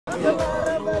はい、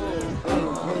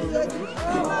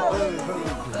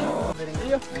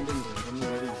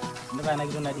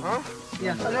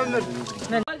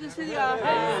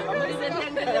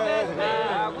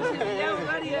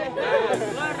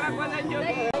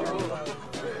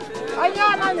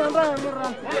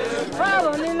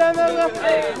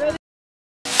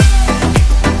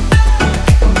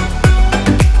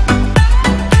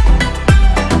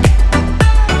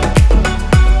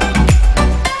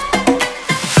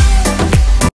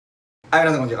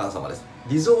皆さんこんにちは、カンサマです。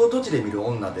リゾート地で見る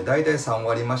女って大体3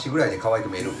割増しぐらいで可愛く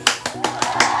見える。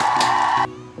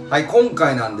はい、今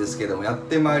回なんですけどもやっ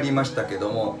てまいりましたけ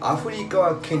ども、アフリカ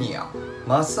はケニア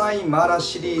マサイマラ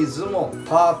シリーズも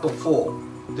パート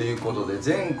4ということで、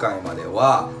前回まで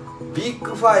はビッ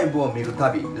グ5を見る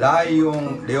旅、ライオ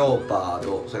ン、レオパー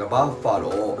ド、それからバッファロ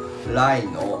ー、ライ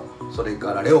ノ、それ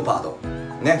からレオパード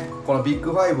ね、このビッ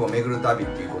グ5を巡る旅っ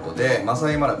ていうことでマ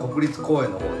サイマラ国立公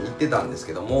園の方に行ってたんです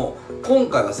けども、今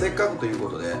回はせっかくというこ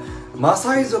とでマ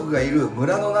サイ族がいる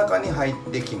村の中に入っ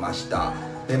てきました。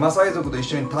でマサイ族と一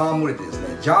緒に戯れてです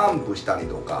ね、ジャンプしたり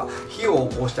とか火を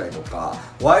起こしたりとか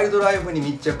ワイルドライフに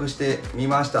密着してみ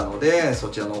ましたので、そ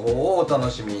ちらの方をお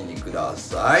楽しみにくだ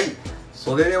さい。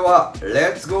それでは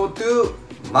Let's go to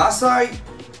マサイ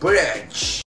ブリッ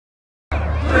ジ。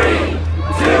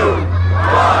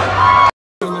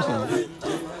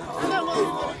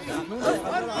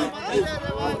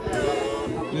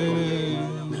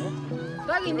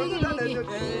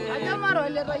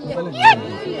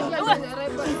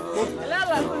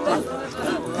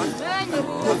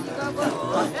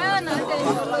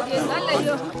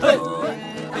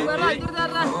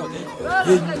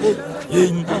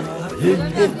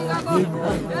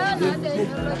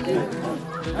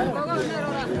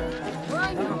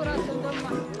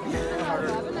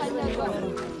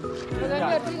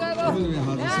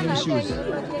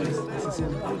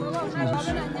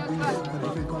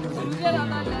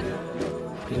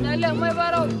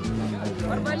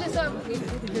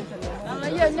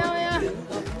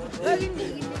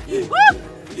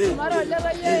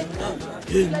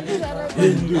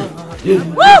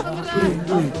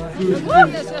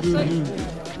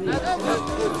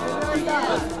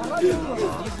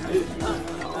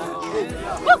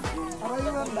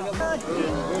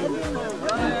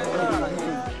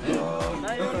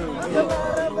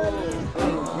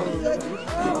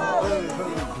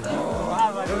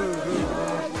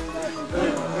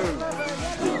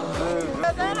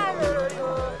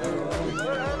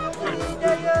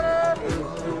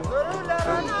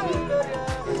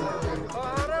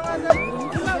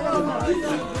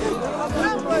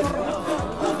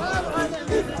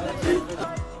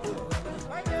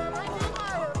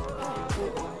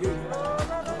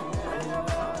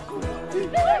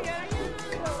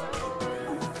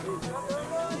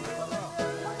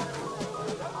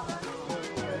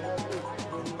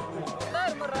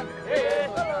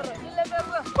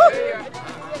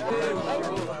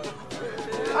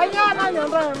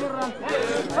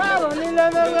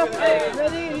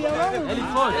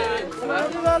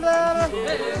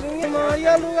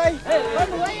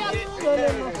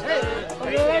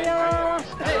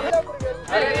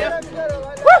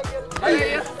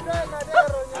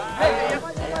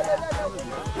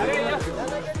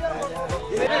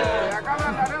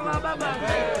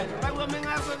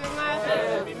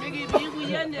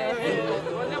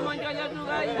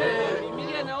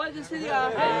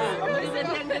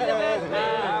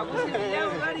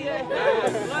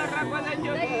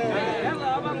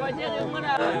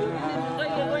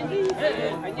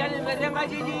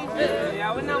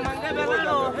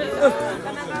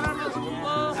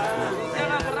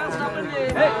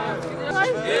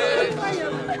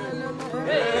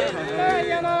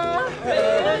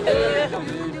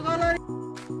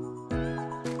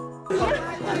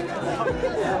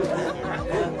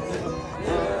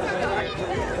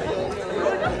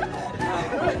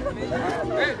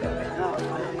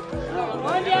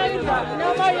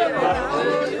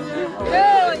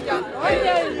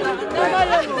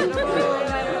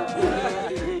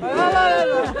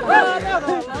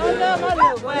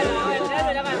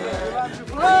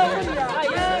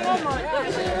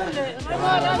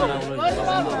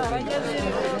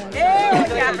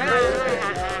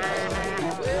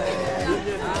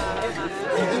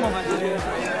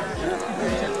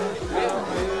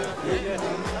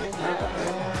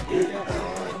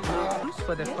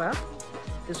 the fire,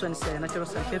 this one is natural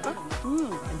sandpaper,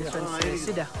 and this one is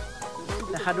cedar,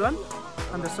 the hard one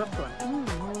and the soft one.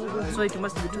 So it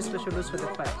must be two special rows for the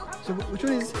fire. So which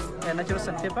one is natural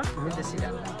sandpaper and the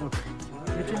cedar.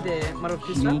 Between the marrow of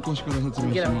this one,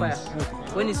 we get a fire.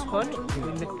 When it's hot,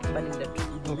 we make burning that.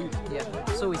 Yeah.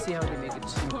 So we see how they make it.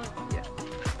 Yeah.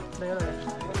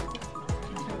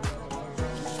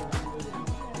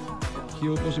 火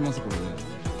起こしますこれで。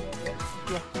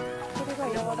これが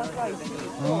柔らかいし、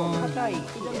硬い。さ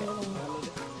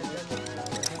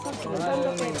っきのサンド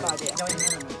ペーパーで。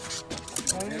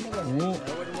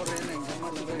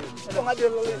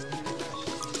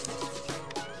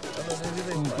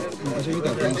昔見た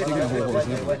原始的な方法です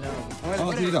ね。あ、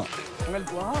次だ。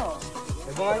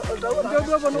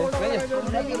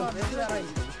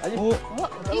お、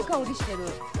いい香りしてる。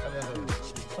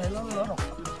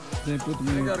They put me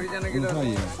on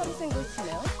fire. Something good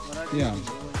smell. Yeah.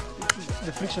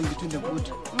 The friction between the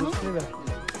wood.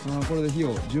 これで火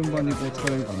を順番にこう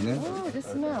使えるからね。Oh, the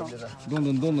smell. ど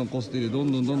んどんこすっていってど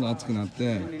んどん熱くなっ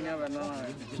て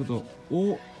ちょっと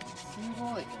お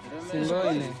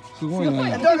すごい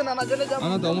ね。あ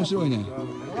なた面白いね。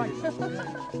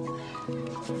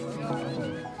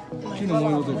木の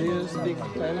模様とリル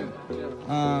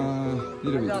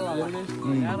ビア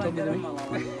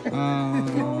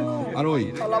ロ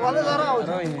イ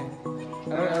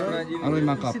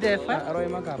マカッ See プ the fire?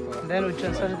 Then we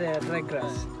transfer the dry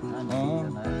grass.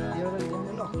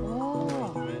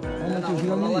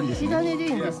 火種でい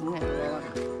いんですね。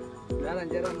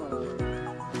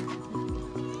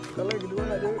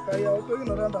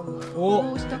お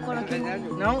お、下から煙。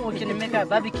Now we can make a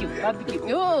barbecue. Barbecue.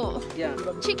 よ Yeah.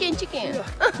 ー、チキン。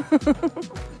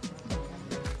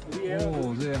お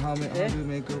お、でハメ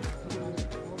メイク。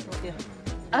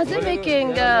Are they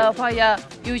making fire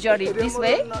usually this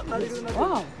way?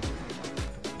 Wow.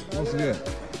 おすげえ。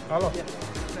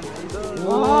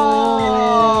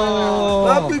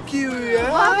Barbecue, yeah?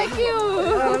 Barbecue.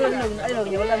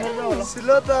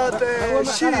 Slaughtered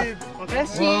sheep. Wow,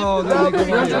 that's You want to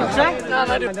try?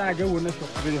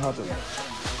 very hot.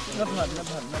 Not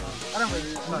hard.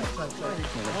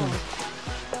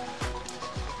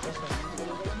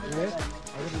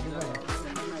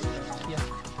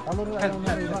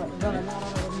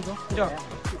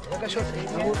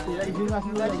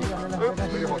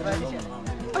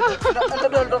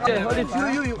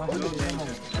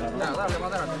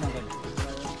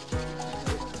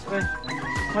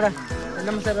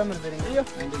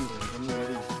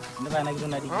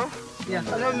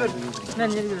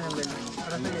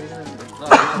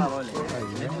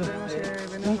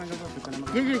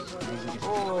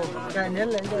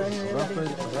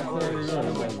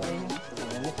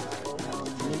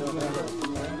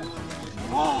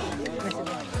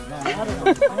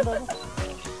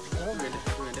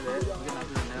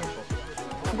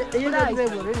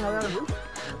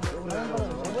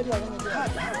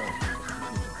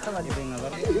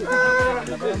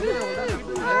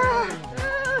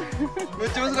めっ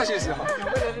ちゃ難しいですよ。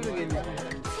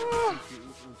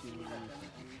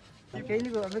You see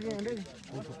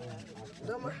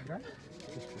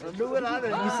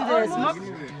the smoke?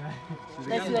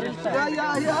 That's very fun.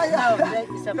 Yeah.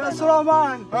 That's all,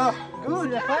 man.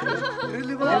 Good, fun.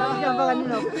 Really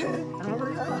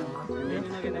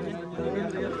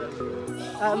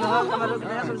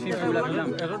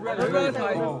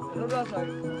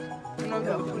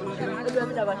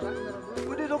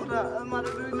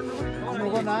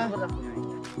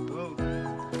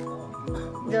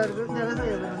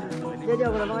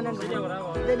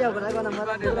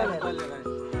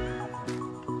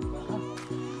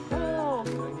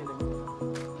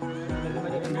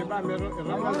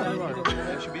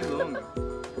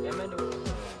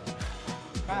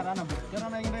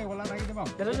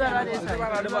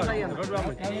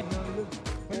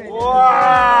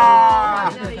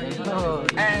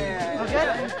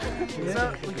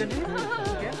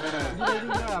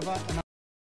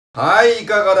はい、い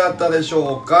かがだったでし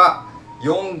ょうか。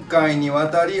4回にわ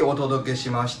たりお届けし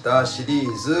ましたシリ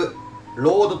ーズ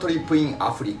ロードトリップイン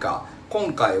アフリカ。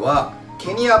今回は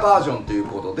ケニアバージョンという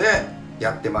ことで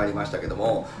やってまいりましたけど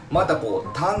も、またこう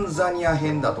タンザニア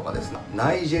編だとかですね、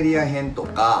ナイジェリア編と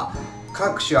か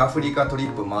各種アフリカトリ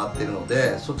ップ回ってるの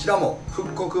で、そちらも復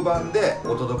刻版で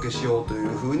お届けしようという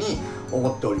ふうに思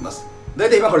っております。大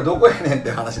体今これどこやねんっ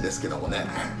て話ですけどもね。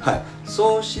はい、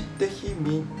そして秘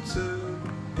密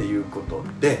っていうこと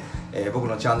で、僕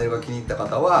のチャンネルが気に入った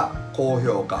方は高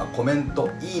評価、コメント、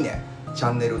いいね、チ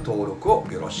ャンネル登録を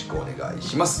よろしくお願い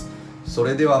します。そ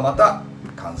れではまた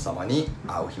カン様に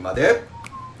会う日まで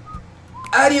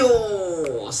アディ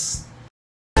オース。